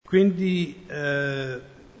Quindi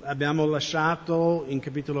abbiamo lasciato in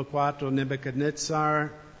capitolo 4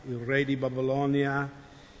 Nebuchadnezzar, il re di Babilonia.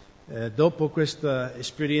 Dopo questa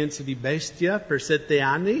esperienza di bestia per 7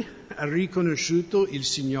 anni ha riconosciuto il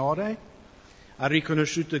Signore, ha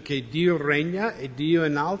riconosciuto che Dio regna e Dio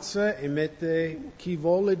innalza e mette chi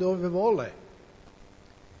vuole dove vuole.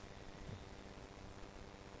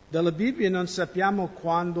 Dalla Bibbia non sappiamo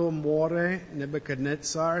quando muore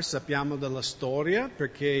Nebuchadnezzar, sappiamo della storia,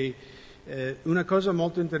 perché una cosa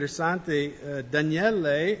molto interessante,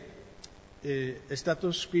 Daniele è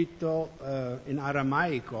stato scritto in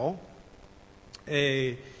aramaico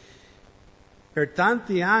e per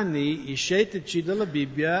tanti anni i scettici della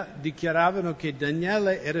Bibbia dichiaravano che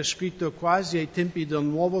Daniele era scritto quasi ai tempi del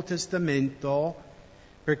Nuovo Testamento,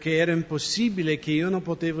 perché era impossibile che io non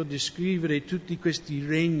potevo descrivere tutti questi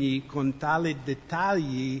regni con tali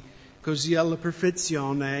dettagli, così alla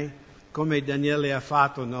perfezione, come Daniele ha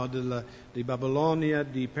fatto, no? Di Babilonia,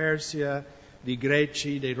 di Persia, di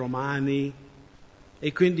Greci, dei Romani.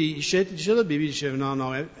 E quindi i scettici della Bibbia dicevano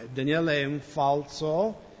no, Daniele è un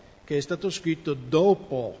falso che è stato scritto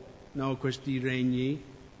dopo, no, questi regni.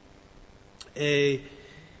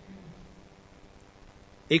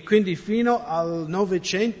 E quindi fino al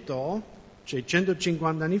Novecento, cioè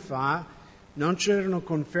 150 anni fa, non c'erano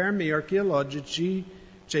conferme archeologici,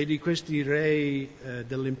 cioè, di questi re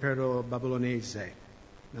dell'impero babilonese,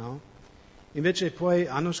 no? Invece poi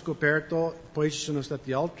hanno scoperto, poi ci sono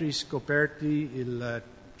stati altri scoperti, il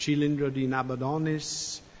cilindro di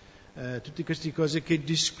Nabucodonosor, tutte queste cose che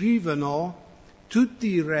descrivono tutti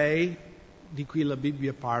i re di cui la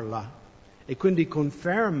Bibbia parla e quindi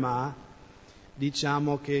conferma,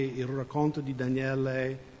 diciamo, che il racconto di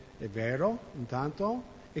Daniele è vero, intanto,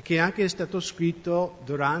 e che anche è stato scritto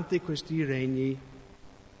durante questi regni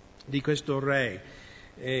di questo re.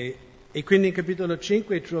 E quindi in capitolo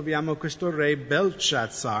 5 troviamo questo re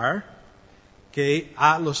Belshazzar, che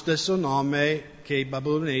ha lo stesso nome che i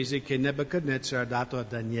babilonesi, che Nebuchadnezzar ha dato a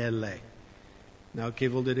Daniele, no? Che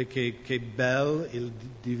vuol dire che Bel, il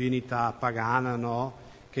divinità pagana, no?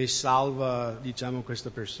 Che salva, diciamo, questa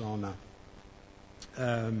persona.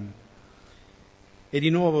 E di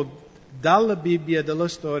nuovo, dalla Bibbia, dalla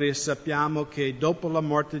storia, sappiamo che dopo la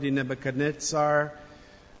morte di Nebuchadnezzar,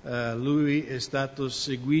 lui è stato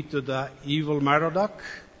seguito da Evil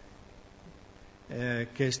Merodach, che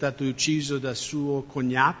è stato ucciso da suo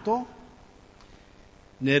cognato,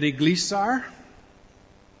 Neriglissar.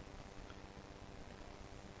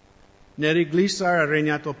 Neriglissar ha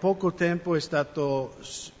regnato poco tempo, è stato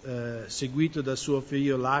seguito da suo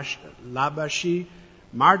figlio Labashi,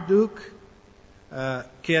 Marduk,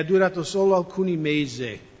 che ha durato solo alcuni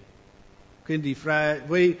mesi. Quindi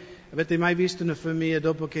voi avete mai visto una famiglia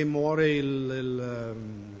dopo che muore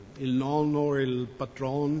il nonno, il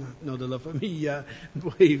patrono, no, della famiglia,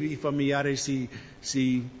 poi i familiari si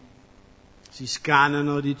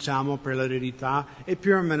scannano, diciamo, per l'eredità? È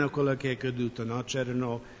più o meno quello che è accaduto, no?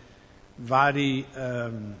 C'erano vari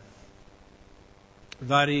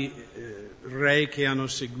re che hanno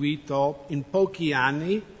seguito in pochi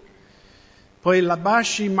anni. Poi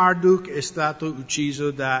Labashi Marduk è stato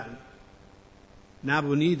ucciso da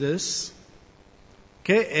Nabonidus,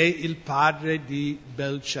 che è il padre di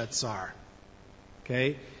Belshazzar.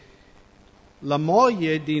 Okay? La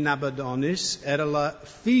moglie di Nabucodonosor era la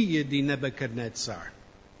figlia di Nebuchadnezzar.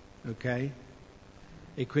 Okay?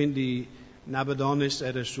 E quindi Nabucodonosor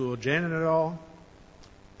era suo genero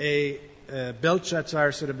e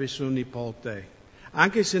Belshazzar sarebbe suo nipote.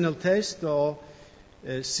 Anche se nel testo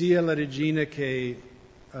sia la regina che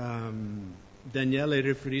Daniele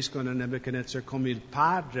riferiscono a Nebuchadnezzar come il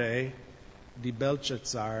padre di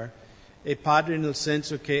Belshazzar, è padre nel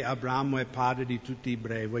senso che Abramo è padre di tutti gli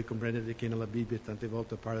ebrei. Voi comprendete che nella Bibbia tante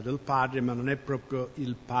volte parla del padre, ma non è proprio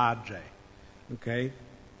il padre. Okay?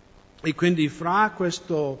 E quindi fra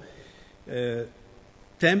questo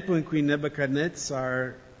tempo in cui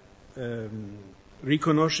Nebuchadnezzar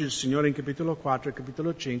riconosce il Signore in capitolo 4 e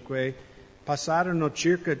capitolo 5, passarono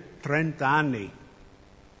circa 30 anni.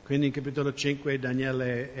 Quindi in capitolo 5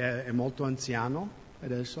 Daniele è molto anziano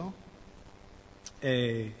adesso.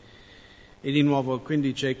 E di nuovo,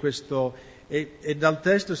 quindi c'è questo... E dal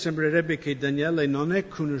testo sembrerebbe che Daniele non è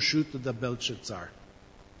conosciuto da Belshazzar.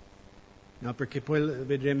 No, perché poi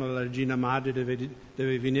vedremo la regina madre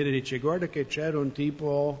deve venire e dice guarda che c'era un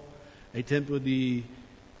tipo ai tempi di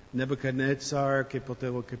Nebuchadnezzar che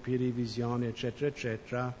poteva capire visioni, eccetera,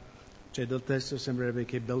 eccetera. Cioè dal testo sembrerebbe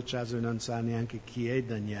che Belshazzar non sa neanche chi è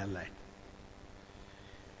Daniele.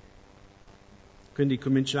 Quindi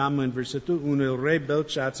cominciamo in versetto 1. Il re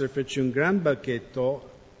Belshazzar fece un gran banchetto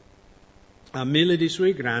a 1000 dei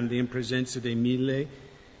suoi grandi in presenza dei 1000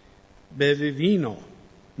 beve vino.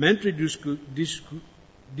 Mentre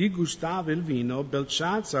digustava il vino,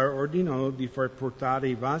 Belshazzar ordinò di far portare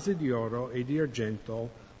i vasi di oro e di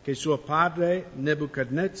argento che suo padre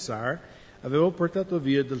Nebuchadnezzar aveva portato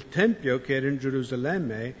via dal Tempio che era in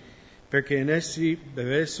Gerusalemme, perché in essi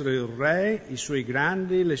bevessero il re, i suoi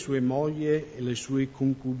grandi, le sue mogli e le sue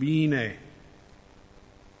concubine.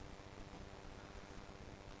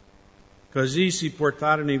 Così si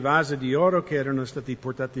portarono i vasi di oro che erano stati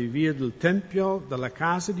portati via dal Tempio, dalla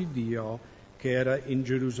casa di Dio, che era in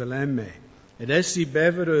Gerusalemme. Ed essi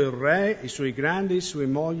bevvero il re, i suoi grandi, le sue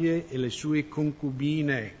mogli e le sue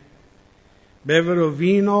concubine. Bevvero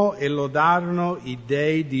vino e lodarono i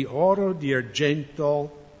dei di oro, di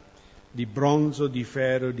argento, di bronzo, di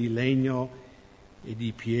ferro, di legno e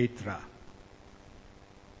di pietra.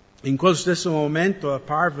 In quel stesso momento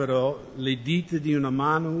apparvero le dita di una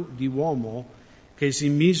mano di uomo che si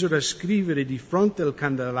misero a scrivere di fronte al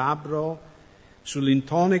candelabro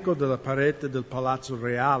sull'intonico della parete del palazzo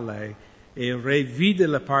reale, e il re vide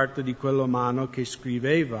la parte di quella mano che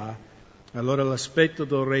scriveva. Allora l'aspetto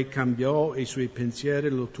del re cambiò e i suoi pensieri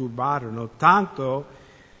lo turbarono, tanto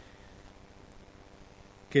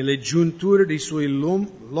che le giunture dei suoi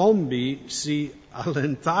lombi si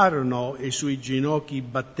allentarono e i suoi ginocchi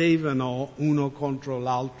battevano uno contro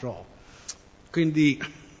l'altro. Quindi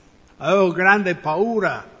avevo grande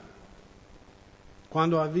paura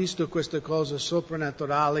quando ha visto questa cosa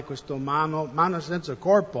soprannaturale, questa mano senza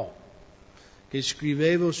corpo, che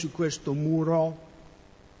scrivevo su questo muro.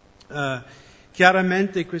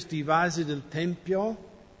 Chiaramente questi vasi del Tempio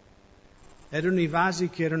erano i vasi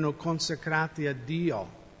che erano consacrati a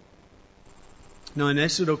Dio. No, in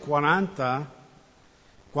Esodo 40,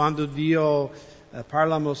 quando Dio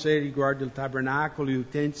parla a Mosè riguardo il tabernacolo, gli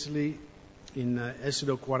utensili, in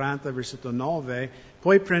Esodo 40, versetto 9,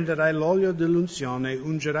 poi prenderai l'olio dell'unzione,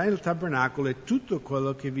 ungerai il tabernacolo e tutto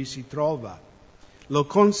quello che vi si trova. Lo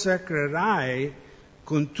consacrerai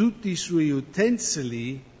con tutti i suoi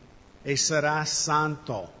utensili e sarà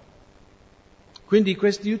santo. Quindi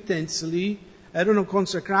questi utensili erano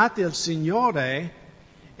consacrati al Signore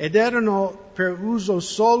ed erano per uso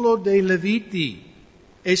solo dei Leviti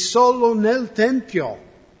e solo nel Tempio.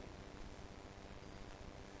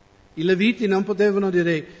 I Leviti non potevano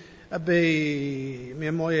dire: vabbè,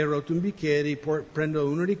 mia moglie ha rotto un bicchiere, prendo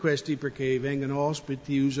uno di questi perché vengono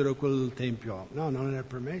ospiti, usano quello del Tempio. No, non era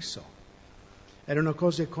permesso. Erano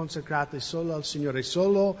cose consacrate solo al Signore,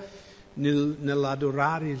 solo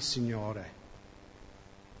nell'adorare il Signore.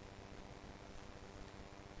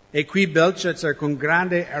 E qui Belshazzar con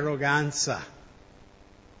grande arroganza: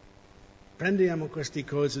 prendiamo queste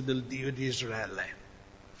cose del Dio di Israele.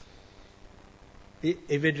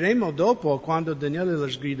 E vedremo dopo, quando Daniele lo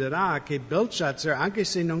sgriderà, che Belshazzar, anche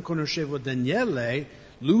se non conosceva Daniele,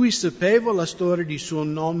 lui sapeva la storia di suo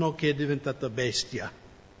nonno che è diventato bestia.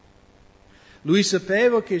 Lui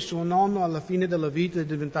sapeva che suo nonno alla fine della vita è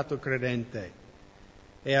diventato credente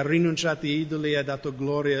e ha rinunciato agli idoli e ha dato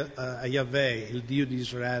gloria a Yahweh, il Dio di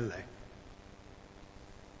Israele.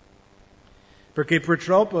 Perché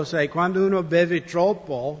purtroppo, sai, quando uno beve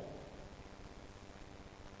troppo,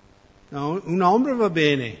 no, un'ombra va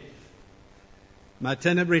bene, ma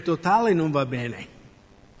tenebre totale non va bene.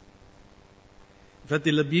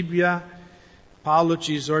 Infatti la Bibbia, Paolo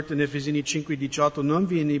ci esorta in Efesini 5,18: non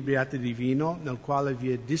vi inebriate di vino, nel quale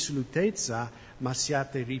vi è dissolutezza, ma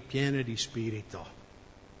siate ripieni di spirito.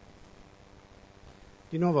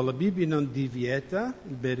 Di nuovo, la Bibbia non divieta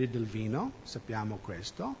il bere del vino, sappiamo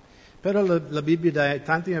questo, però la Bibbia dà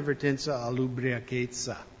tanta avvertenza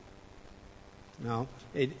all'ubriachezza. No?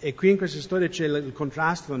 E qui in questa storia c'è il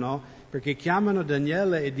contrasto, no? Perché chiamano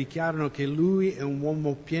Daniele e dichiarano che lui è un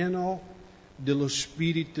uomo pieno dello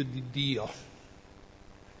Spirito di Dio.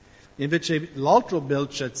 Invece l'altro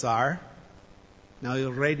Belshazzar, no, il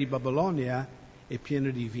re di Babilonia, è pieno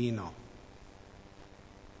di vino.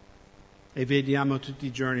 E vediamo tutti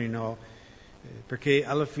i giorni, no? Perché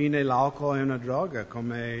alla fine l'alcol è una droga,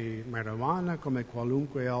 come marijuana, come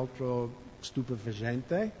qualunque altro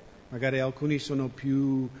stupefacente. Magari alcuni sono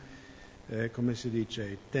più, come si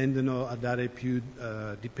dice, tendono a dare più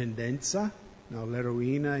dipendenza, no?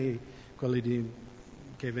 L'eroina e quelli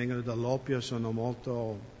che vengono dall'oppio sono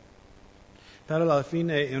molto... Però alla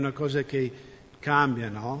fine è una cosa che cambia,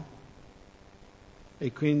 no?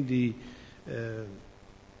 E quindi...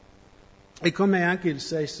 è come anche il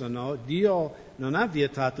sesso, no? Dio non ha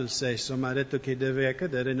vietato il sesso, ma ha detto che deve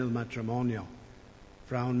accadere nel matrimonio.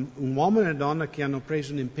 Fra un uomo e una donna che hanno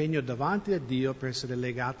preso un impegno davanti a Dio per essere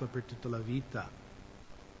legato per tutta la vita.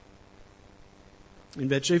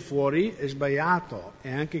 Invece fuori è sbagliato.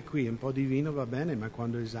 E anche qui un po' di vino va bene, ma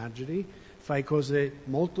quando esageri fai cose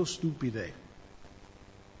molto stupide.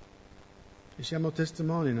 E siamo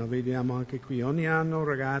testimoni, lo vediamo anche qui. Ogni anno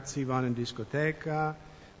ragazzi vanno in discoteca,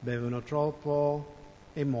 bevono troppo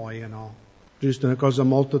e muoiono. Giusto, una cosa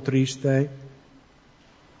molto triste.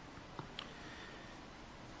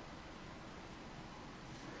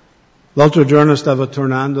 L'altro giorno stavo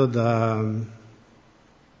tornando da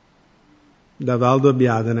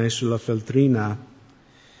Valdobbiadene sulla Feltrina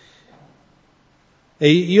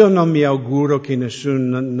e io non mi auguro che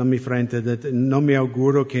non mi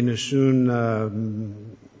auguro che nessun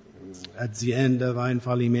azienda va in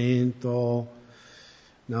fallimento,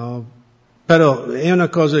 no? Però è una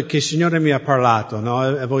cosa che il Signore mi ha parlato,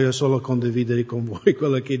 no? E voglio solo condividere con voi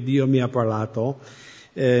quello che Dio mi ha parlato.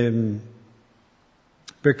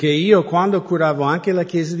 Perché io quando curavo anche la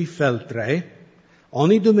chiesa di Feltre,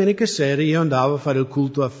 ogni domenica sera io andavo a fare il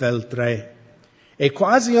culto a Feltre. E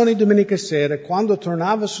quasi ogni domenica sera, quando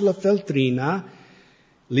tornavo sulla Feltrina,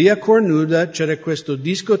 lì a Cornuda c'era questa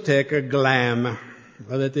discoteca glam.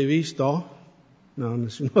 L'avete visto? No,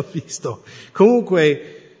 nessuno ha visto.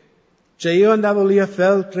 Comunque, io andavo lì a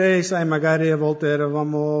Feltre, sai, magari a volte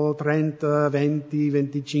eravamo 30, 20,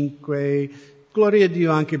 25. Gloria a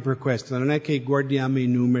Dio anche per questo, non è che guardiamo i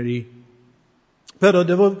numeri. Però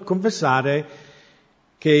devo confessare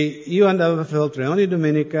che io andavo a Feltre ogni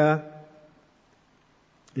domenica,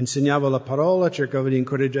 insegnavo la parola, cercavo di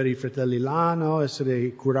incoraggiare i fratelli là, no?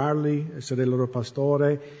 Curarli, essere il loro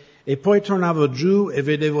pastore, e poi tornavo giù e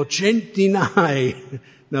vedevo centinaia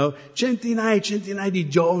di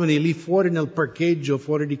giovani lì fuori nel parcheggio,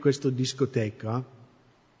 fuori di questa discoteca.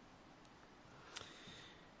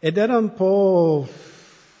 Ed era un po'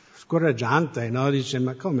 scoraggiante, no? Dice,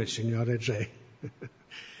 ma come Signore c'è?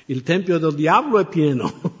 Il tempio del diavolo è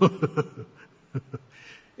pieno.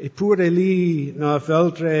 Eppure lì, no, a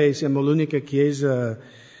Feltre siamo l'unica chiesa,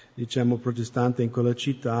 diciamo, protestante in quella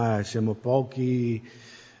città, siamo pochi.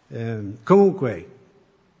 Comunque,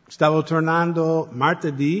 stavo tornando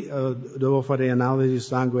martedì, dovevo fare analisi di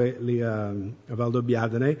sangue lì a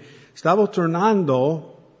Valdobbiadene, stavo tornando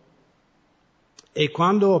e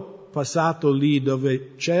quando ho passato lì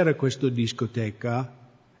dove c'era questa discoteca,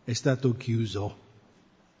 è stato chiuso.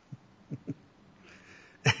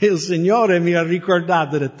 E il Signore mi ha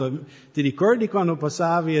ricordato, ha detto, ti ricordi quando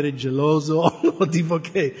passavi, eri geloso? Tipo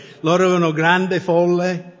che loro erano grande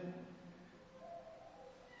folle?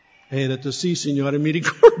 E ho detto, sì Signore, mi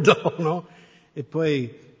ricordo, no? E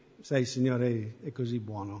poi, sai, Signore, è così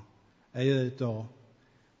buono. E io ho detto,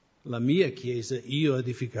 la mia chiesa io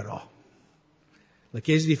edificherò. La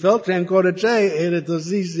chiesa di Feltre ancora c'è? E ho detto,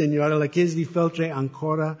 sì Signore, la chiesa di Feltre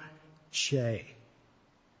ancora c'è.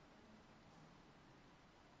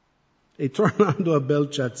 E tornando a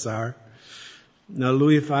Belshazzar,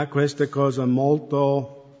 lui fa questa cosa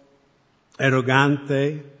molto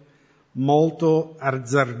arrogante, molto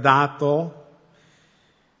azzardato,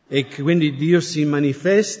 e quindi Dio si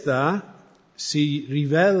manifesta, si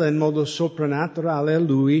rivela in modo soprannaturale a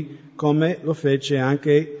lui, come lo fece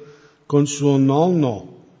anche con suo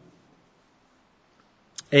nonno.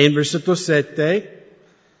 E in versetto 7,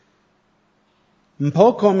 un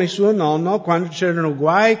po' come suo nonno, quando c'erano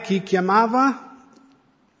guai, chi chiamava?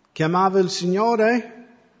 Chiamava il Signore?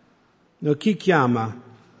 No, chi chiama?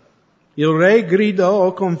 Il re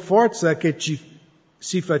gridò con forza che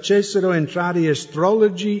si facessero entrare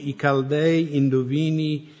astrologi, i caldei,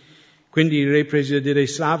 indovini. Quindi il re prese a dire ai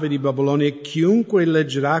savi di Babilonia, chiunque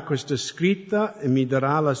leggerà questa scritta e mi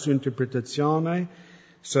darà la sua interpretazione,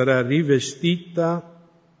 sarà rivestito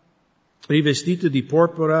di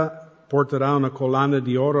porpora, porterà una collana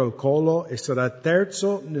di oro al collo e sarà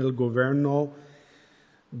terzo nel governo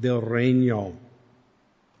del regno.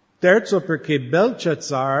 Terzo perché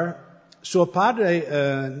Belshazzar, suo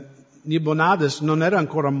padre Nabonidus non era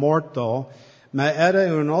ancora morto, ma era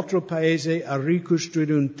in un altro paese a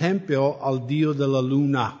ricostruire un tempio al dio della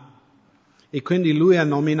luna. E quindi lui ha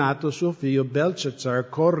nominato suo figlio Belshazzar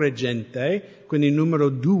correggente, quindi numero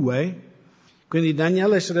 2. Quindi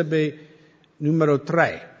Daniele sarebbe numero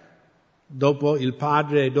 3. Dopo il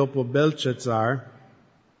padre e dopo Belshazzar.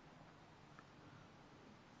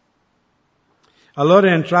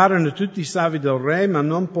 Allora entrarono tutti i savi del re, ma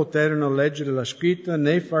non poterono leggere la scritta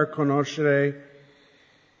né far conoscere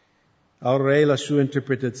al re la sua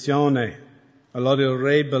interpretazione. Allora il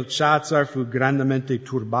re Belshazzar fu grandemente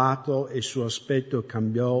turbato e il suo aspetto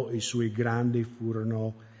cambiò, i suoi grandi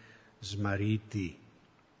furono smarriti.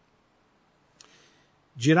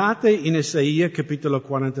 Girate in Isaia capitolo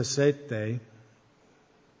 47.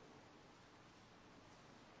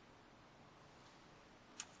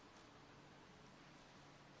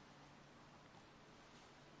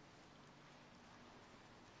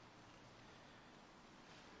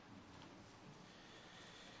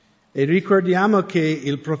 E ricordiamo che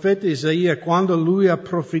il profeta Isaia, quando lui ha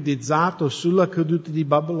profetizzato sulla caduta di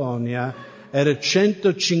Babilonia, era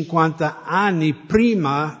 150 anni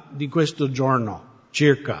prima di questo giorno,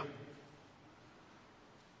 circa.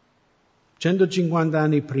 150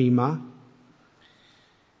 anni prima,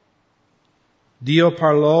 Dio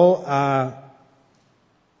parlò al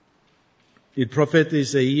profeta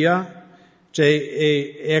Isaia,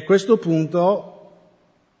 e a questo punto,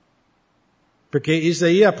 perché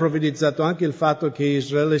Isaia ha profetizzato anche il fatto che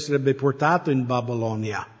Israele sarebbe portato in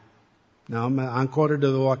Babilonia, no? Ma ancora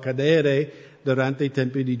doveva accadere durante i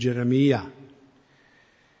tempi di Geremia.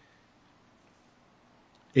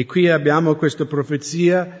 E qui abbiamo questa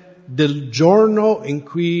profezia del giorno in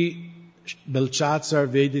cui Belciazzar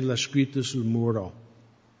vede la scritta sul muro.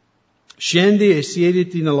 Scendi e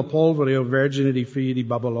siediti nella polvere, o vergine dei figli di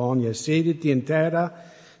Babilonia, siediti in terra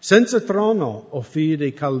senza trono, o figli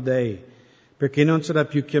dei Caldei, perché non sarà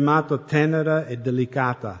più chiamato tenera e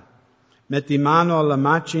delicata. Metti mano alla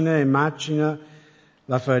macina e macina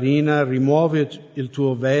la farina, rimuovi il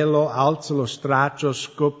tuo velo, alza lo straccio,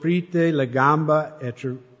 scoprite le gambe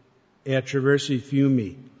e attraverso i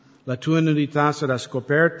fiumi. La tua nudità sarà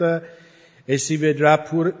scoperta e si vedrà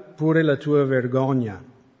pure la tua vergogna.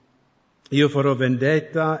 Io farò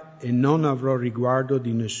vendetta e non avrò riguardo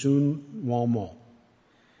di nessun uomo.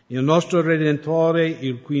 Il nostro Redentore,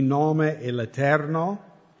 il cui nome è l'Eterno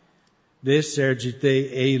d'eserciti,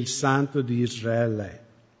 è il Santo di Israele.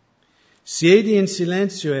 Siedi in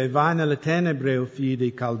silenzio e vai nelle tenebre, o figli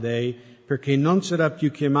dei Caldei, perché non sarà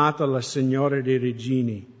più chiamata la Signora dei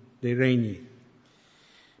regni.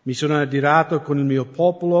 Mi sono adirato con il mio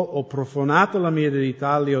popolo, ho profanato la mia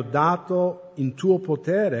eredità, li ho dato in tuo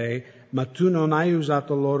potere, ma tu non hai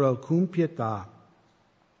usato loro alcun pietà.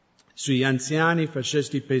 Sugli anziani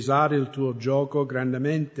facesti pesare il tuo gioco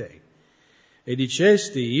grandemente e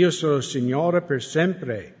dicesti, io sono Signore per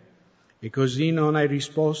sempre, e così non hai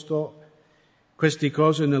risposto queste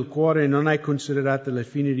cose nel cuore e non hai considerato le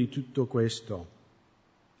fine di tutto questo.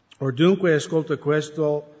 Or dunque ascolta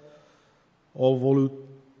questo, o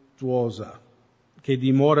voluttuosa, che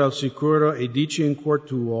dimora al sicuro e dice in cuor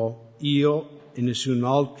tuo, io e nessun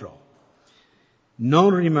altro.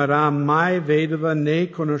 Non rimarrà mai vedova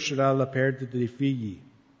né conoscerà la perdita dei figli.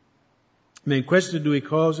 Ma in queste due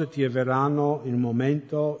cose ti avverranno in un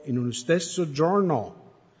momento, in uno stesso giorno,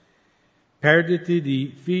 perdita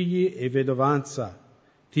di figli e vedovanza.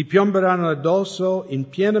 Ti piomberanno addosso in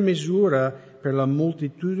piena misura per la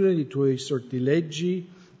moltitudine dei tuoi sortileggi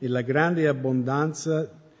e la grande abbondanza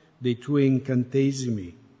dei tuoi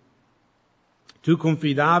incantesimi. Tu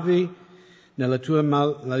confidavi nella tua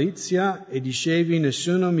malizia e dicevi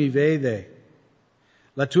nessuno mi vede.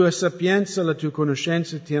 La tua sapienza, la tua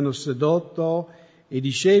conoscenza ti hanno sedotto e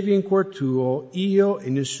dicevi in cuor tuo io e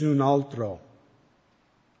nessun altro.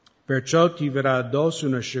 Perciò ti verrà addosso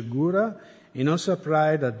una sciagura e non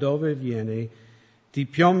saprai da dove viene. Ti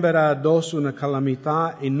piomberà addosso una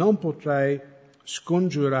calamità e non potrai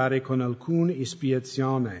scongiurare con alcuna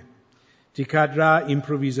espiazione. Ti cadrà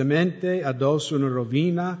improvvisamente addosso una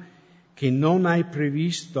rovina che non hai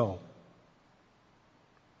previsto.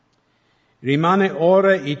 Rimane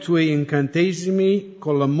ora i tuoi incantesimi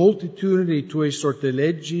con la moltitudine dei tuoi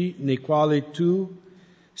sortileggi nei quali tu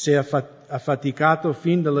sei affaticato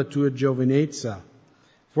fin dalla tua giovinezza.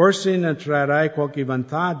 Forse ne trarrai qualche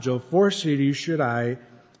vantaggio, forse riuscirai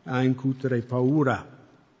a incutere paura.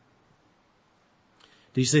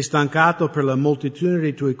 Ti sei stancato per la moltitudine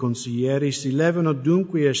dei tuoi consiglieri, si levano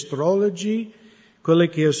dunque astrologi, quelli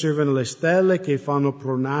che osservano le stelle, che fanno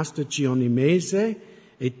pronostici ogni mese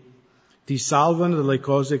e ti salvano dalle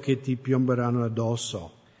cose che ti piomberanno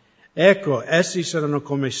addosso. Ecco, essi saranno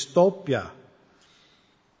come stoppia.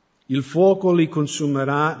 Il fuoco li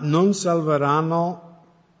consumerà, non salveranno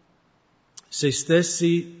se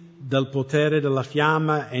stessi dal potere della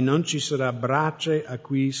fiamma e non ci sarà brace a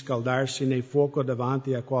cui scaldarsi né fuoco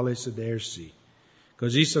davanti a quale sedersi.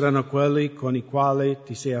 Così saranno quelli con i quali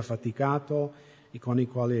ti sei affaticato e con i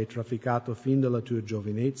quali hai trafficato fin dalla tua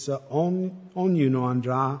giovinezza. Ognuno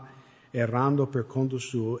andrà errando per conto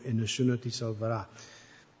suo e nessuno ti salverà.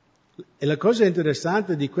 E la cosa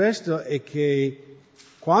interessante di questo è che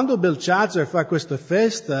quando Belciazzar fa questa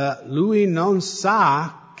festa, lui non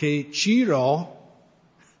sa che Ciro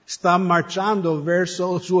sta marciando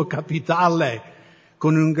verso il suo capitale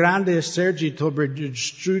con un grande esercito per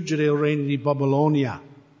distruggere il regno di Babilonia.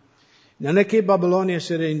 Non è che Babilonia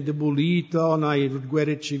si era indebolito, no,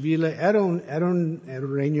 guerra civile, era un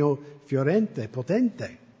regno fiorente,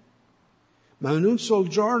 potente. Ma in un solo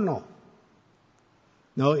giorno,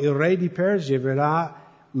 no, il re di Persia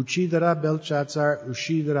verrà ucciderà Belshazzar,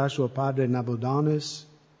 ucciderà suo padre Nabucodonosor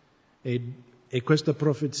e questa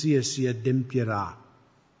profezia si adempierà.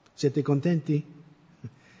 Siete contenti?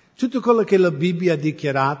 Tutto quello che la Bibbia ha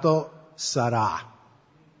dichiarato sarà.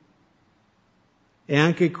 E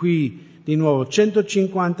anche qui, di nuovo,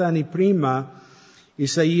 150 anni prima,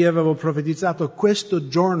 Isaia aveva profetizzato questo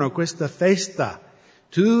giorno, questa festa.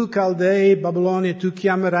 Tu, Caldei, Babilonia, tu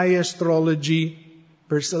chiamerai astrologi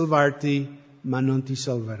per salvarti, ma non ti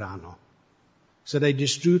salveranno. Sarai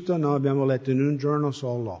distrutto, noi abbiamo letto in un giorno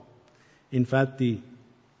solo. Infatti,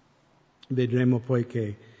 vedremo poi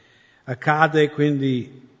che accade,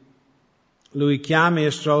 quindi lui chiama gli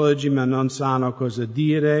astrologi ma non sanno cosa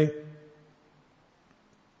dire.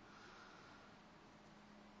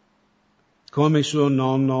 Come suo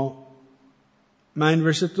nonno, ma in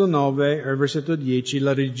versetto 9 e versetto 10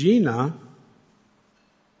 la regina,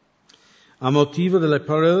 a motivo delle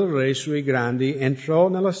parole del re sui grandi, entrò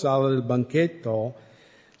nella sala del banchetto.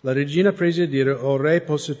 La regina prese a dire: O re,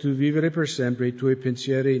 possa tu vivere per sempre, i tuoi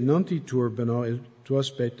pensieri non ti turbano, il tuo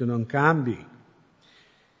aspetto non cambi.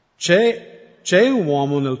 C'è un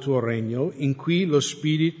uomo nel tuo regno in cui lo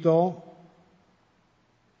spirito,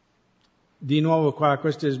 di nuovo qua,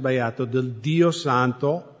 questo è sbagliato, del Dio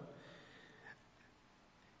Santo,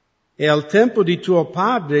 e al tempo di tuo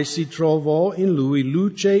padre si trovò in lui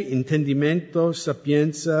luce, intendimento,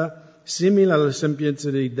 sapienza, simile alla sapienza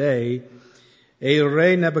dei dei, e il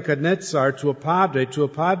re Nebuchadnezzar, tuo padre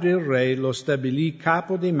il re, lo stabilì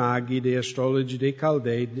capo dei maghi, dei astrologi, dei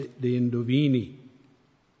caldei, dei indovini.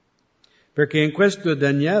 Perché in questo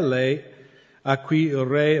Daniele, a cui il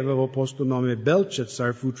re aveva posto nome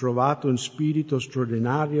Belshazzar, fu trovato un spirito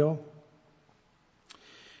straordinario,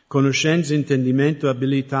 conoscenza, intendimento,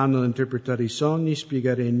 abilità nell'interpretare i sogni,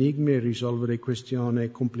 spiegare enigmi e risolvere questioni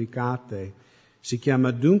complicate. Si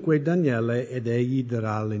chiama dunque Daniele ed egli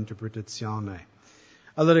darà l'interpretazione.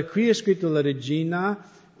 Allora qui è scritto la regina,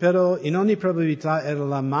 però in ogni probabilità era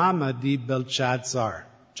la mamma di Belshazzar,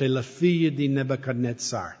 cioè la figlia di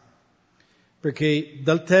Nebuchadnezzar. Perché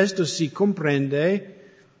dal testo si comprende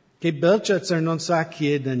che Belshazzar non sa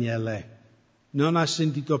chi è Daniele, non ha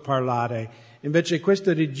sentito parlare. Invece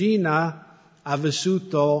questa regina ha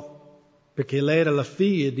vissuto, perché lei era la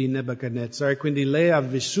figlia di Nebuchadnezzar, quindi lei ha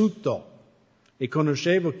vissuto e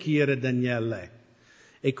conosceva chi era Daniele.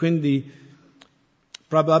 E quindi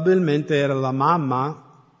probabilmente era la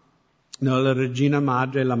mamma, no, la regina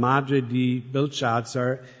madre, la madre di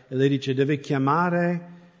Belshazzar, e lei dice: deve chiamare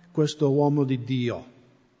questo uomo di Dio,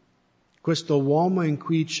 questo uomo in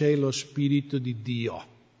cui c'è lo Spirito di Dio.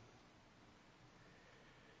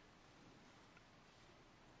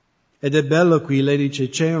 Ed è bello qui, lei dice: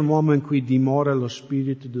 c'è un uomo in cui dimora lo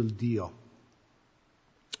Spirito del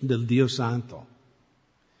Dio Santo.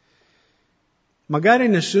 Magari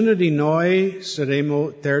nessuno di noi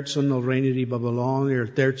saremo terzo nel regno di Babilonia o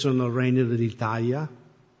terzo nel regno dell'Italia,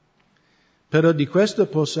 però di questo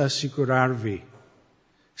posso assicurarvi: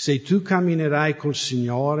 se tu camminerai col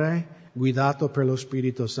Signore, guidato per lo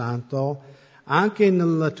Spirito Santo, anche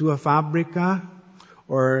nella tua fabbrica,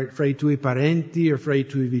 o fra i tuoi parenti, o fra i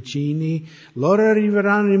tuoi vicini, loro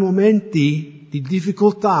arriveranno in momenti di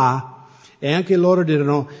difficoltà e anche loro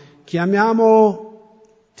diranno: chiamiamo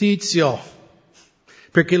Tizio,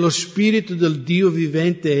 perché lo Spirito del Dio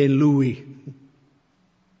vivente è in lui.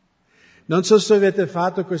 Non so se avete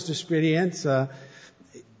fatto questa esperienza.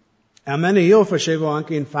 Almeno io facevo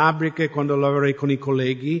anche in fabbriche quando lavorai con i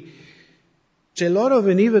colleghi. Cioè loro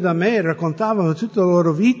venivano da me e raccontavano tutta la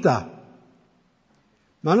loro vita,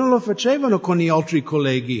 ma non lo facevano con gli altri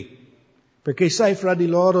colleghi, perché sai, fra di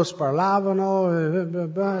loro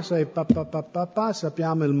sparlavano, sai,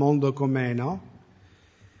 sappiamo il mondo com'è, no?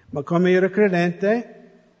 Ma come ero credente,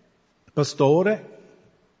 pastore,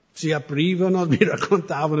 si aprivano, mi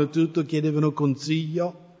raccontavano tutto, chiedevano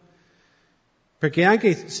consiglio. Perché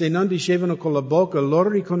anche se non dicevano con la bocca, loro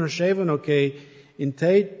riconoscevano che in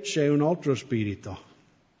te c'è un altro spirito,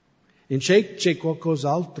 in te c'è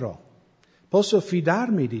qualcos'altro. Posso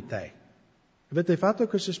fidarmi di te. Avete fatto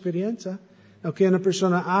questa esperienza? Che una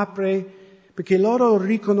persona apre, perché loro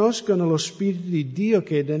riconoscono lo Spirito di Dio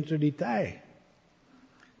che è dentro di te.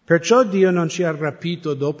 Perciò Dio non ci ha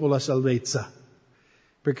rapito dopo la salvezza,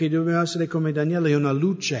 perché dobbiamo essere come Daniele, una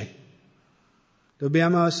luce.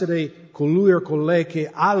 Dobbiamo essere colui o colei che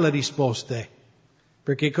ha le risposte.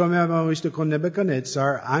 Perché come abbiamo visto con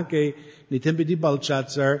Nebuchadnezzar, anche nei tempi di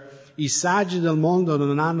Belshazzar, i saggi del mondo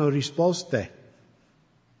non hanno risposte.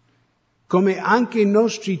 Come anche i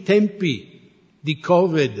nostri tempi di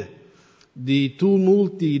Covid, di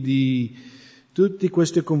tumulti, di tutte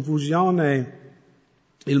queste confusioni,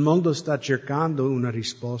 Il mondo sta cercando una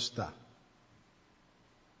risposta.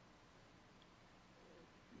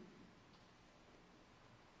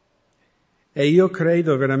 E io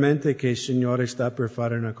credo veramente che il Signore sta per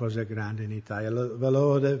fare una cosa grande in Italia. Ve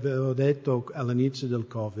l'ho detto all'inizio del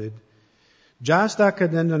Covid. Già sta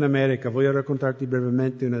accadendo in America. Voglio raccontarti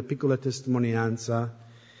brevemente una piccola testimonianza.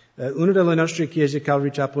 Una delle nostre chiese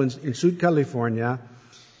Calvary Chapel in Sud California,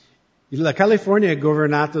 la California è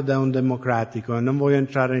governata da un democratico, non voglio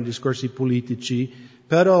entrare in discorsi politici,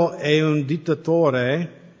 però è un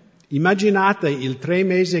dittatore. Immaginate il 3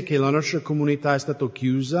 mesi che la nostra comunità è stata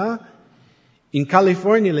chiusa. In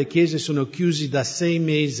California le chiese sono chiuse da 6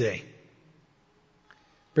 mesi,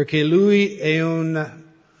 perché lui è uno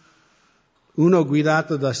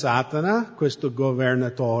guidato da Satana, questo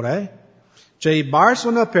governatore. Cioè i bar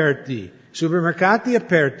sono aperti, supermercati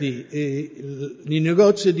aperti, i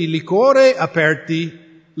negozi di liquore aperti,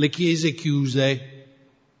 le chiese chiuse.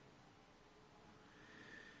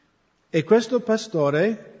 E questo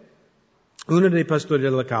pastore, uno dei pastori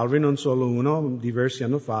della Calvary, non solo uno, diversi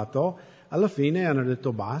hanno fatto, alla fine hanno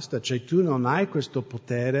detto basta, cioè tu non hai questo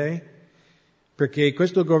potere, perché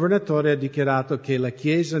questo governatore ha dichiarato che la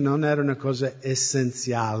Chiesa non era una cosa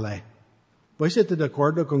essenziale. Voi siete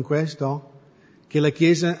d'accordo con questo? Che la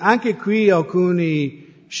Chiesa, anche qui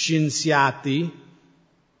alcuni scienziati,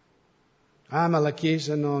 ma la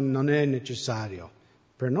Chiesa non è necessario.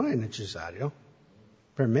 Per noi è necessario,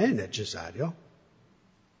 per me è necessario.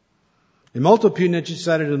 È molto più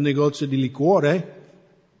necessario del negozio di liquore,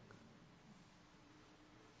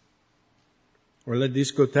 o la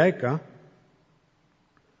discoteca.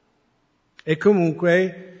 E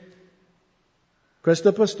comunque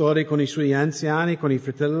questo pastore con i suoi anziani, con i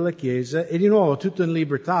fratelli della chiesa, e di nuovo tutto in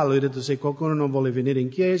libertà. Lui ha detto: se qualcuno non vuole venire in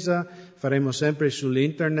chiesa, faremo sempre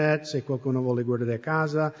sull'internet. Se qualcuno vuole guardare a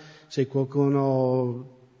casa, se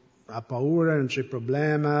qualcuno ha paura, non c'è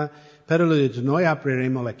problema. Però lui ha detto: noi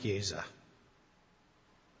apriremo la chiesa.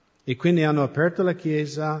 E quindi hanno aperto la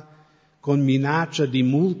chiesa con minaccia di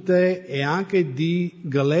multe e anche di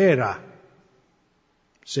galera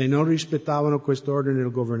se non rispettavano quest'ordine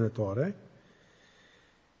del governatore.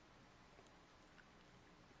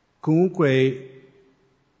 Comunque,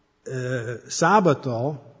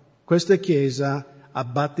 sabato questa chiesa ha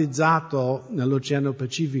battezzato nell'Oceano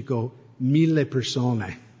Pacifico 1000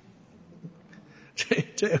 persone.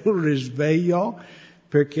 C'è un risveglio,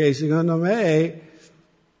 perché secondo me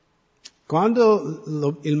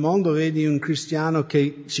quando il mondo vede un cristiano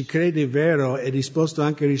che ci crede vero, è disposto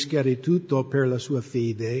anche a rischiare tutto per la sua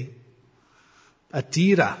fede,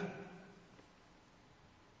 attira.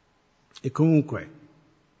 E comunque,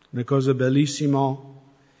 una cosa bellissima,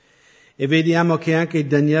 e vediamo che anche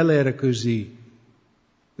Daniele era così,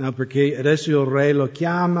 no? Perché adesso il re lo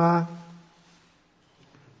chiama.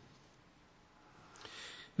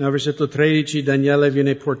 Nel versetto 13 Daniele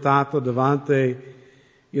viene portato davanti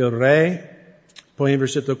il re, poi in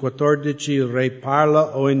versetto 14 il re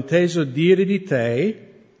parla: ho inteso dire di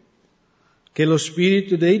te che lo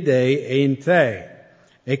spirito dei dei è in te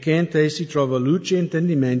e che in te si trova luce,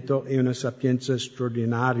 intendimento e una sapienza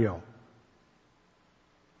straordinaria.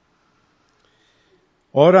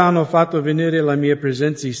 Ora hanno fatto venire alla mia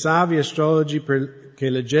presenza i savi astrologi perché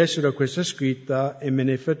leggessero questa scritta e me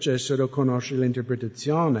ne facessero conoscere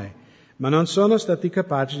l'interpretazione, ma non sono stati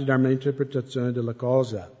capaci di darmi l'interpretazione della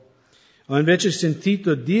cosa. Ho invece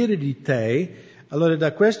sentito dire di te. Allora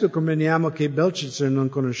da questo comprendiamo che Belcesar non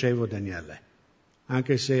conosceva Daniele,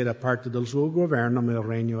 anche se era parte del suo governo, ma il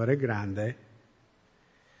regno era grande.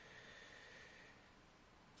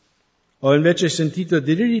 Ho invece sentito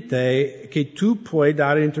dire di te che tu puoi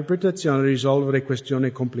dare interpretazione e risolvere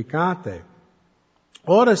questioni complicate.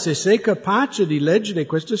 Ora, se sei capace di leggere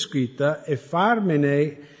questa scritta e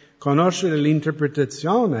farmene conoscere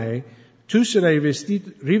l'interpretazione, tu sarai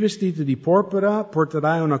rivestito di porpora,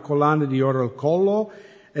 porterai una collana di oro al collo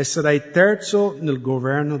e sarai terzo nel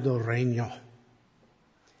governo del regno.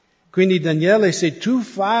 Quindi Daniele, se tu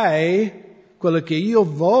fai quello che io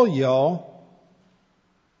voglio,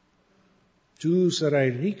 tu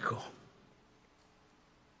sarai ricco.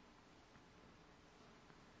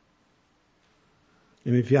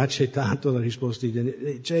 E mi piace tanto la risposta di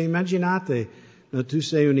Daniele. Cioè, immaginate, no, tu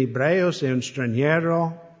sei un ebreo, sei un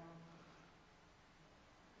straniero,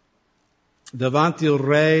 davanti al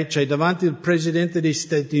re, cioè davanti al presidente degli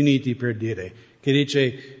Stati Uniti, per dire, che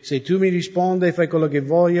dice: se tu mi rispondi, fai quello che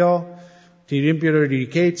voglio, ti riempirò di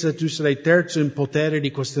ricchezza, tu sarai terzo in potere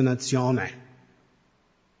di questa nazione.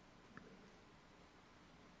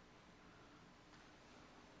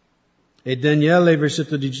 E Daniele,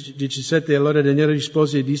 versetto 17, allora Daniele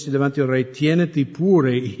rispose e disse davanti al re, tieniti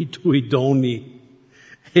pure i tuoi doni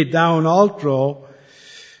e da un altro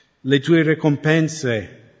le tue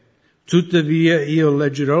ricompense. Tuttavia io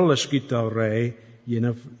leggerò la scritta al re,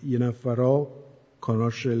 gliene farò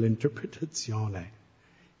conoscere l'interpretazione.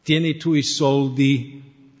 Tieni i tuoi soldi,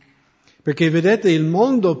 perché vedete il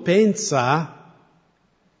mondo pensa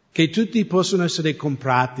che tutti possono essere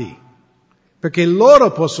comprati, perché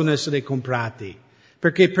loro possono essere comprati,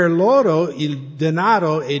 perché per loro il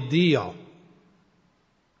denaro è Dio.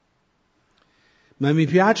 Ma mi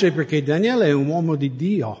piace perché Daniele è un uomo di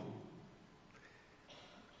Dio.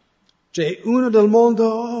 Cioè, uno del mondo,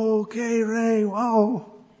 oh, ok, re,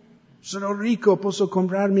 wow, sono ricco, posso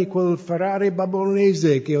comprarmi quel Ferrari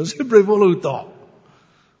babilonese che ho sempre voluto.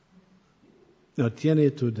 No, tieni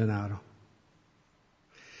il tuo denaro.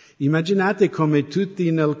 Immaginate come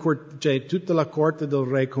tutti tutta la corte del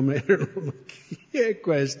re come erano, chi è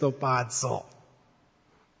questo pazzo?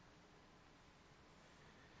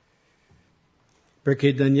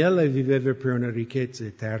 Perché Daniele viveva per una ricchezza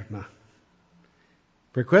eterna.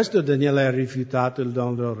 Per questo Daniele ha rifiutato il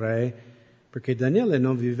dono del re, perché Daniele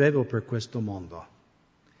non viveva per questo mondo.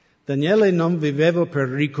 Daniele non viveva per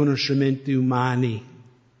riconoscimenti umani.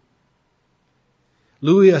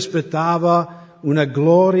 Lui aspettava una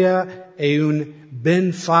gloria e un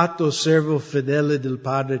ben fatto servo fedele del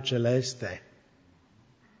Padre Celeste.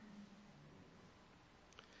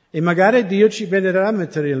 E magari Dio ci benerà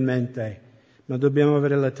materialmente, ma dobbiamo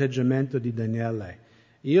avere l'atteggiamento di Daniele.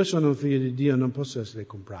 Io sono un figlio di Dio, non posso essere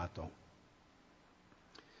comprato.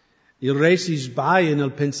 Il re si sbaglia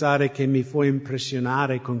nel pensare che mi può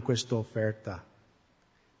impressionare con questa offerta,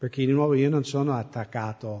 perché di nuovo io non sono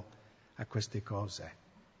attaccato a queste cose.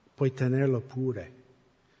 Puoi tenerlo pure.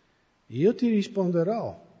 Io ti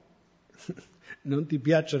risponderò. Non ti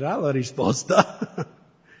piacerà la risposta,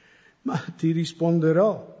 ma ti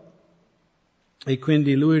risponderò. E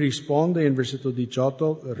quindi lui risponde in versetto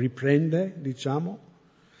 18, riprende, diciamo.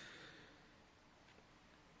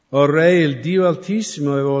 O Re, il Dio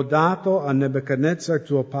Altissimo aveva dato a Nebuchadnezzar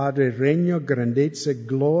tuo padre regno, grandezza,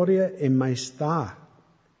 gloria e maestà.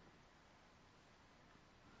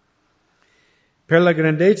 Per la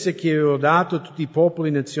grandezza che avevo dato, tutti i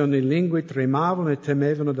popoli, nazioni e lingue tremavano e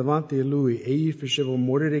temevano davanti a lui. Egli faceva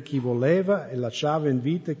morire chi voleva e lasciava in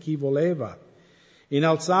vita chi voleva.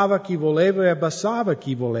 Innalzava chi voleva e abbassava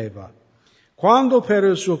chi voleva. Quando però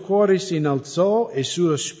il suo cuore si innalzò e il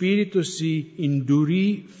suo spirito si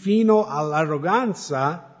indurì fino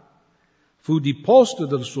all'arroganza, fu deposto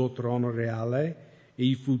dal suo trono reale e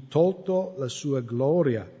gli fu tolto la sua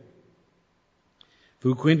gloria.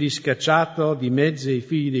 Fu quindi scacciato di mezzo ai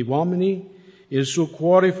figli degli uomini e il suo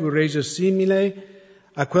cuore fu reso simile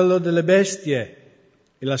a quello delle bestie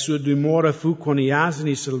e la sua dimora fu con gli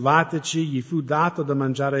asini selvatici, gli fu dato da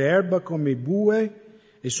mangiare erba come bue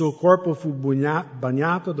e il suo corpo fu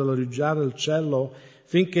bagnato dalla rugiada del cielo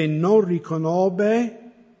finché non riconobbe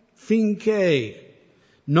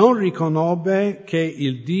che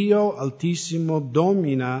il Dio Altissimo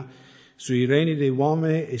domina sui regni degli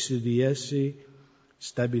uomini e su di essi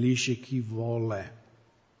stabilisce chi vuole.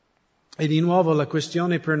 E di nuovo la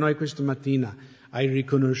questione per noi questa mattina, hai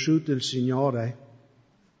riconosciuto il Signore?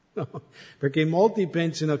 No, perché molti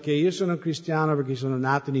pensano che io sono cristiano perché sono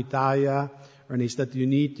nato in Italia o negli Stati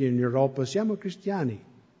Uniti, in Europa, siamo cristiani.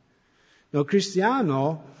 No,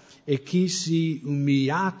 cristiano è chi si è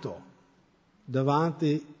umiliato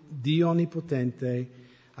davanti a Dio Onnipotente,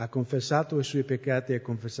 ha confessato i suoi peccati e ha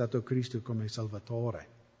confessato Cristo come Salvatore.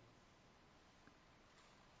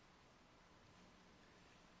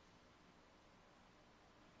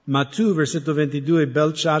 Ma tu, versetto 22,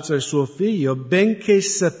 Belciazzar suo figlio, benché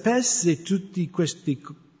sapesse tutti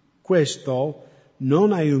questo,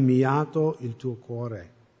 non hai umiliato il tuo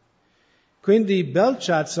cuore. Quindi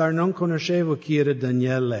Belciazzar non conosceva chi era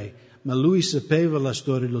Daniele, ma lui sapeva la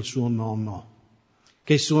storia del suo nonno,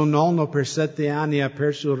 che suo nonno per 7 anni ha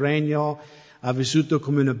perso il regno, ha vissuto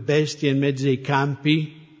come una bestia in mezzo ai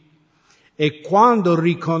campi, e quando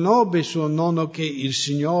riconobbe suo nonno che il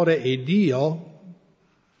Signore è Dio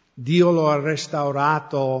lo ha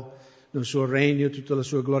restaurato nel suo regno, tutta la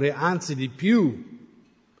sua gloria, anzi di più.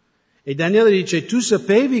 E Daniele dice, tu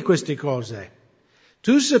sapevi queste cose,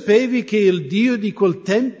 tu sapevi che il Dio di quel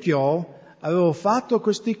tempio aveva fatto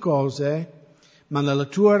queste cose, ma nella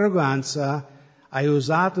tua arroganza hai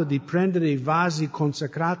osato di prendere i vasi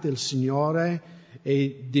consacrati al Signore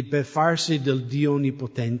e di beffarsi del Dio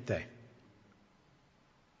Onnipotente.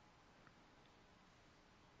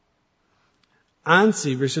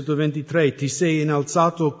 Anzi, versetto 23, ti sei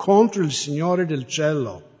innalzato contro il Signore del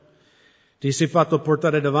cielo Ti sei fatto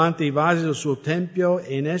portare davanti i vasi del suo tempio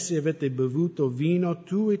e in essi avete bevuto vino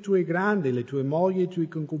tu e i tuoi grandi, le tue mogli e le tue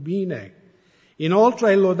concubine. Inoltre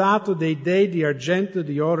hai lodato dei dei di argento,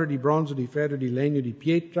 di oro, di bronzo, di ferro, di legno, di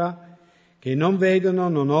pietra, che non vedono,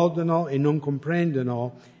 non odono e non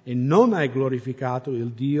comprendono, e non hai glorificato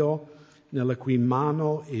il Dio nella cui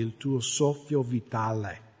mano è il tuo soffio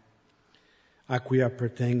vitale, a cui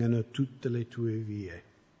appartengono tutte le tue vie.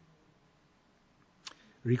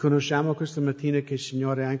 Riconosciamo questa mattina che il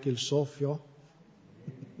Signore è anche il soffio?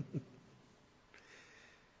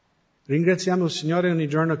 Ringraziamo il Signore ogni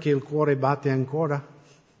giorno che il cuore batte ancora?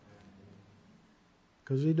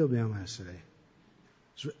 Così dobbiamo essere.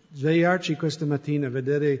 Svegliarci questa mattina,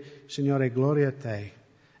 vedere, Signore, gloria a Te.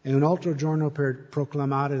 È un altro giorno per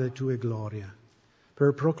proclamare le Tue glorie,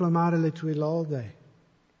 per proclamare le Tue lode.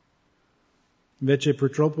 Invece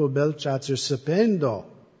purtroppo Belshazzar, sapendo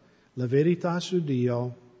la verità su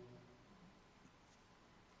Dio,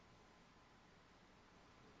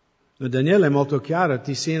 Daniele è molto chiaro,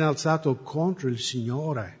 ti sei innalzato contro il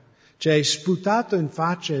Signore, cioè hai sputato in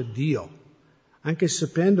faccia a Dio, anche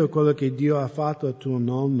sapendo quello che Dio ha fatto a tuo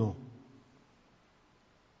nonno.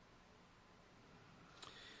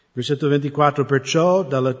 Versetto 24, perciò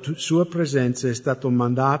dalla sua presenza è stato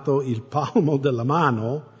mandato il palmo della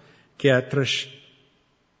mano che ha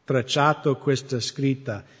tracciato questa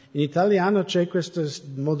scritta. In italiano c'è questo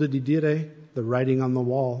modo di dire, the writing on the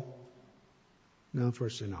wall? No,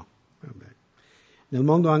 forse no. Vabbè. Nel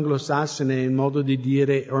mondo anglosassone il modo di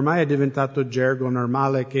dire, ormai è diventato gergo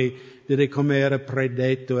normale che dire come era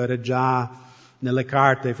predetto, era già nelle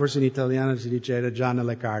carte, forse in italiano si dice era già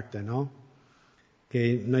nelle carte, no?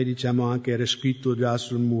 Che noi diciamo anche era scritto già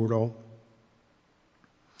sul muro.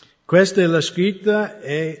 Questa è la scritta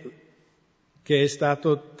che è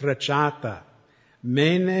stata tracciata.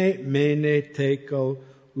 Mene tekel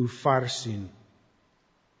upharsin.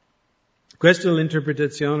 Questa è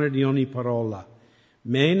l'interpretazione di ogni parola.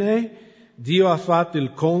 Mene, Dio ha fatto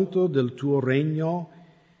il conto del tuo regno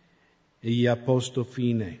e gli ha posto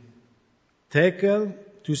fine.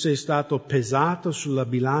 Tekel, tu sei stato pesato sulla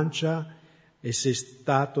bilancia e sei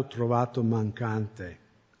stato trovato mancante.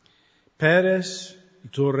 Peres,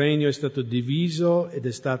 il tuo regno è stato diviso ed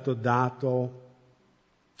è stato dato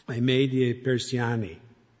ai Medi e Persiani.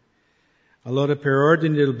 Allora per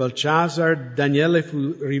ordine del Belshazzar, Daniele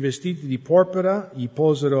fu rivestito di porpora, gli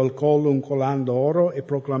posero al collo un collane d'oro e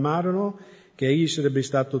proclamarono che egli sarebbe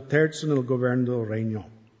stato terzo nel governo del regno.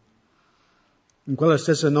 In quella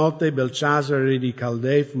stessa notte Belshazzar, re di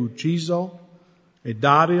Caldei, fu ucciso e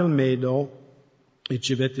Dario il Medo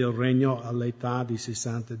ricevette il regno all'età di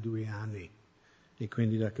 62 anni. E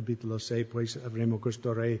quindi dal capitolo 6 poi avremo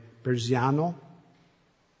questo re persiano.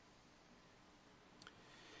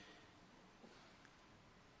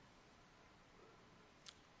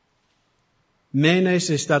 Menes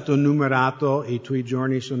è stato numerato e i tuoi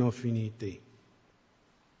giorni sono finiti.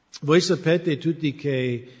 Voi sapete tutti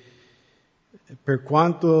che per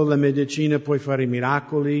quanto la medicina può fare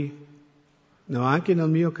miracoli, no, anche nel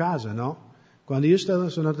mio caso, no? Quando io sono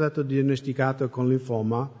stato diagnosticato con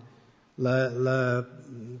linfoma,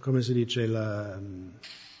 come si dice,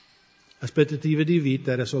 l'aspettativa di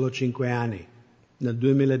vita era solo 5 anni, nel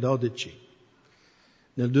 2012.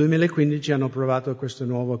 Nel 2015 hanno provato questa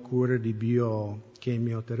nuova cura di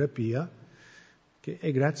biochemioterapia, che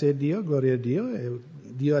è grazie a Dio, gloria a Dio, e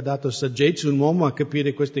Dio ha dato saggezza all'uomo a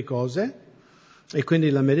capire queste cose, e quindi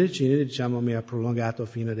la medicina, diciamo, mi ha prolungato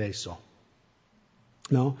fino adesso.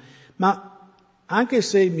 No? Ma anche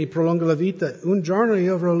se mi prolunga la vita, un giorno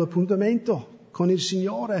io avrò l'appuntamento con il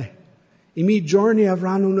Signore. I miei giorni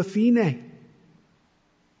avranno una fine.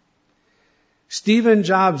 Steve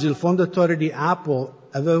Jobs, il fondatore di Apple,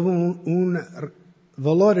 aveva un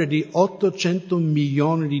valore di $800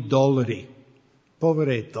 milioni.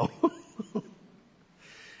 Poveretto.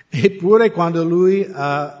 Eppure quando lui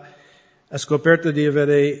ha scoperto di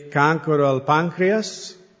avere cancro al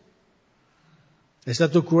pancreas, è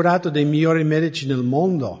stato curato dai migliori medici nel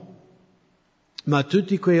mondo, ma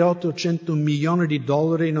tutti quei $800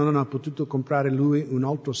 milioni non hanno potuto comprare lui un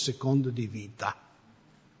altro secondo di vita.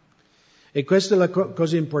 E questa è la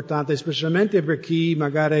cosa importante, specialmente per chi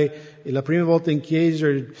magari è la prima volta in chiesa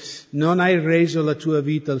non hai reso la tua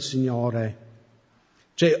vita al Signore.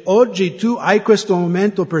 Cioè oggi tu hai questo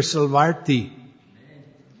momento per salvarti,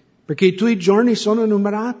 perché i tuoi giorni sono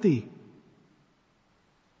numerati.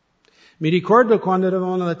 Mi ricordo quando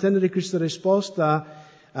eravamo nella tenda di Cristo Risposta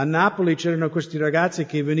a Napoli, c'erano questi ragazzi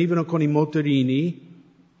che venivano con i motorini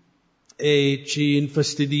e ci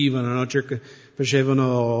infastidivano, no?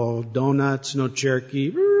 Facevano donuts, no,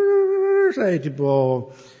 cerchi, sai,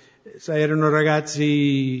 tipo sai, erano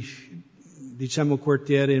ragazzi, diciamo,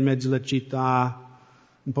 quartiere in mezzo alla città,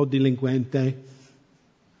 un po' delinquente.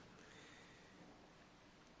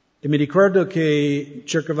 E mi ricordo che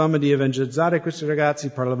cercavamo di evangelizzare questi ragazzi,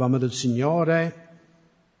 parlavamo del Signore,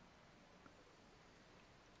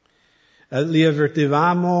 li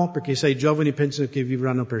avvertivamo, perché sai, i giovani pensano che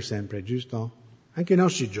vivranno per sempre, giusto? Anche i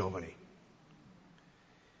nostri giovani.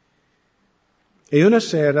 E una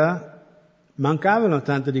sera mancavano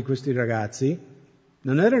tanti di questi ragazzi,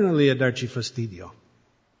 non erano lì a darci fastidio,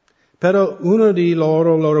 però uno di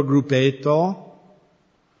loro, il loro gruppetto,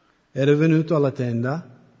 era venuto alla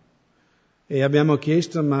tenda e abbiamo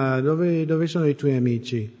chiesto, ma dove sono i tuoi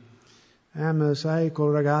amici? Ma sai,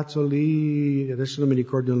 quel ragazzo lì, adesso non mi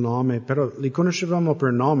ricordo il nome, però li conoscevamo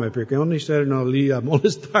per nome, perché ogni sera erano lì a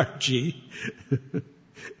molestarci,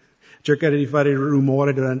 cercare di fare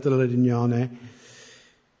rumore durante la riunione.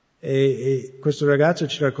 E questo ragazzo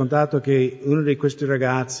ci ha raccontato che uno di questi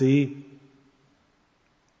ragazzi,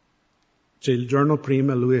 cioè il giorno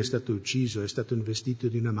prima lui è stato ucciso, è stato investito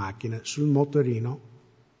di una macchina sul motorino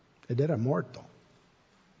ed era morto.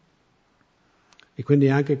 E quindi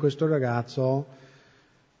anche questo ragazzo,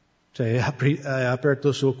 cioè, ha aperto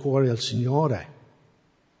il suo cuore al Signore.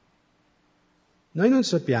 Noi non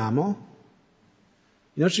sappiamo,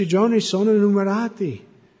 i nostri giorni sono numerati.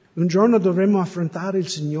 Un giorno dovremo affrontare il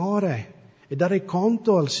Signore e dare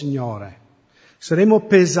conto al Signore. Saremo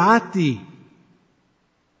pesati.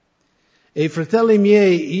 E fratelli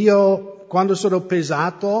miei, io quando sono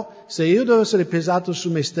pesato, se io devo essere pesato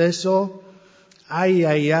su me stesso,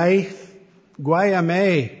 guai a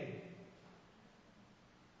me.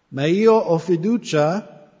 Ma io ho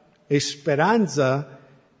fiducia e speranza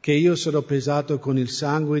che io sarò pesato con il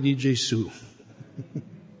sangue di Gesù.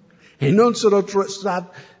 E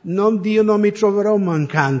Dio non mi troverò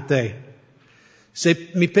mancante. Se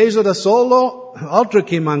mi peso da solo, altro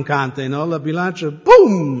che mancante, no? La bilancia,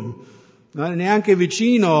 boom! Non è neanche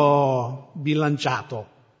vicino bilanciato.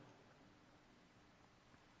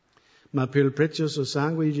 Ma per il prezioso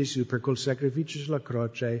sangue di Gesù, per quel sacrificio sulla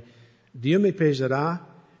croce, Dio mi peserà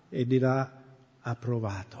e dirà,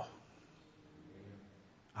 approvato.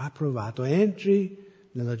 Approvato. Entri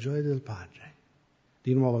nella gioia del Padre.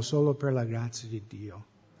 Di nuovo, solo per la grazia di Dio.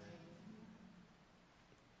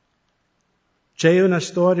 C'è una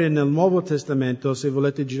storia nel Nuovo Testamento, se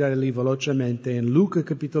volete girare lì velocemente, in Luca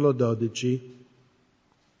capitolo 12.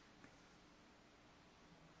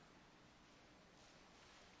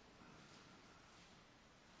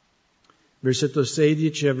 Versetto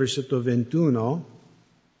 16 a versetto 21.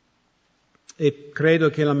 E credo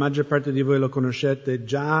che la maggior parte di voi lo conoscete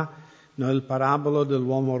già, nel parabolo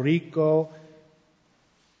dell'uomo ricco.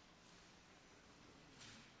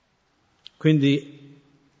 Quindi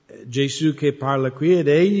Gesù che parla qui ed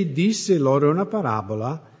egli disse loro una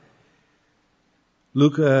parabola,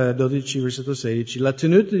 Luca 12 versetto 16, la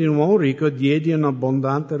tenuta di un uomo ricco diede un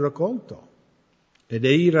abbondante raccolto ed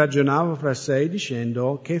egli ragionava fra sé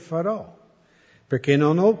dicendo, che farò? Perché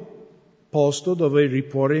non ho posto dove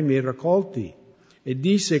riporre i miei raccolti. E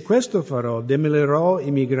disse, questo farò, demolerò i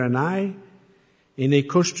miei granai e ne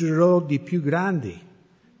costruirò di più grandi,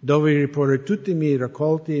 dove riporre tutti i miei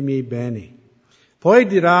raccolti e i miei beni. Poi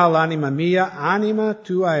dirà all'anima mia, anima,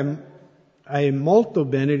 tu hai molto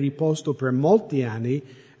bene riposto per molti anni,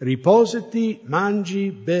 riposati,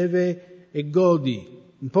 mangi, beve e godi.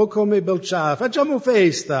 Un po' come Belciar, facciamo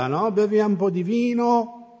festa, no? Beviamo un po' di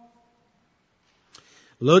vino,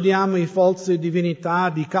 lodiamo le false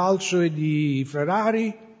divinità di calcio e di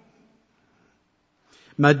Ferrari.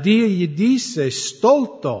 Ma Dio gli disse,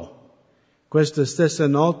 stolto, questa stessa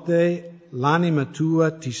notte l'anima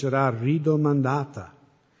tua ti sarà ridomandata.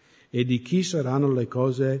 E di chi saranno le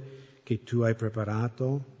cose che tu hai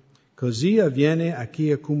preparato? Così avviene a chi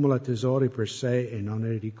accumula tesori per sé e non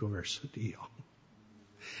è ricco verso Dio.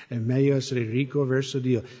 È meglio essere ricco verso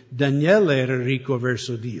Dio. Daniele era ricco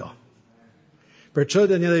verso Dio. Perciò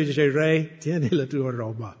Daniele dice, re, tieni la tua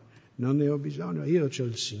roba. Non ne ho bisogno, io c'ho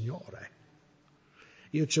il Signore.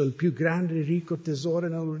 Io c'ho il più grande ricco tesoro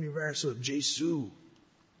nell'universo, Gesù.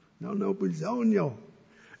 Non ho bisogno.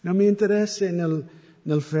 Non mi interessa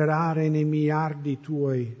nel Ferrari, nei miliardi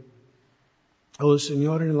tuoi. Ho il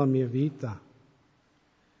Signore nella mia vita.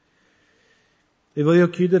 E voglio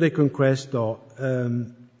chiudere con questo.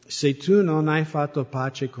 Se tu non hai fatto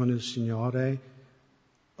pace con il Signore,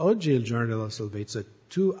 oggi è il giorno della salvezza.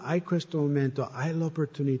 Tu hai questo momento, hai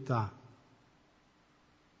l'opportunità.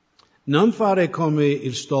 Non fare come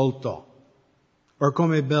il stolto o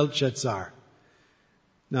come Belcesar.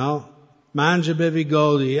 No? Mangia, bevi,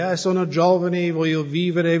 godi. Sono giovane, voglio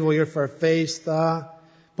vivere, voglio far festa.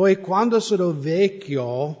 Poi quando sarò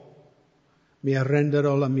vecchio mi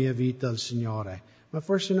arrenderò la mia vita al Signore. Ma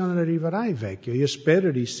forse non arriverai vecchio, io spero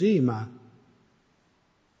di sì, ma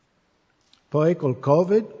poi col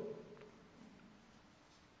Covid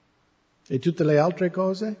e tutte le altre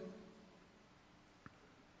cose?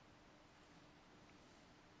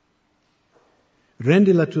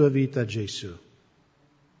 Rendi la tua vita a Gesù.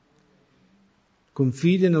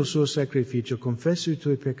 Confida nel suo sacrificio, confessa i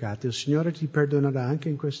tuoi peccati, il Signore ti perdonerà anche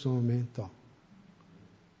in questo momento.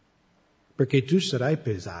 Perché tu sarai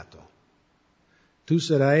pesato. Tu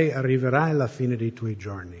arriverai alla fine dei tuoi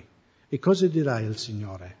giorni. E cosa dirai al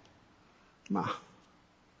Signore? Ma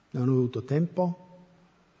non ho avuto tempo?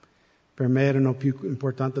 Per me erano più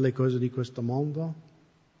importanti le cose di questo mondo?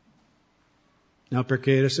 No,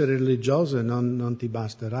 perché essere religioso non ti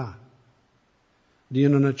basterà. Dio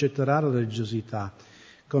non accetterà la religiosità.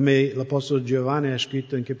 Come l'Apostolo Giovanni ha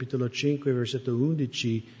scritto in capitolo 5, versetto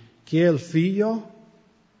 11, chi è il Figlio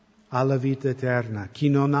ha la vita eterna. Chi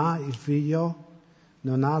non ha il Figlio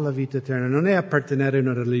non ha la vita eterna. Non è appartenere a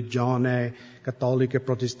una religione cattolica,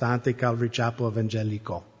 protestante, Calvary Chapel,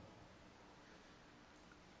 evangelico.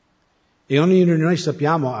 E ognuno di noi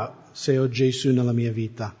sappiamo se ho Gesù nella mia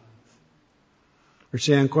vita, o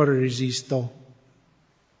se ancora resisto.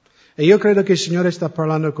 E io credo che il Signore sta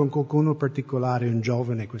parlando con qualcuno particolare, un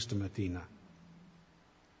giovane questa mattina.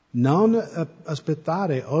 Non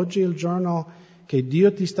aspettare, oggi è il giorno che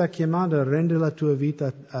Dio ti sta chiamando a rendere la tua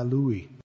vita a Lui.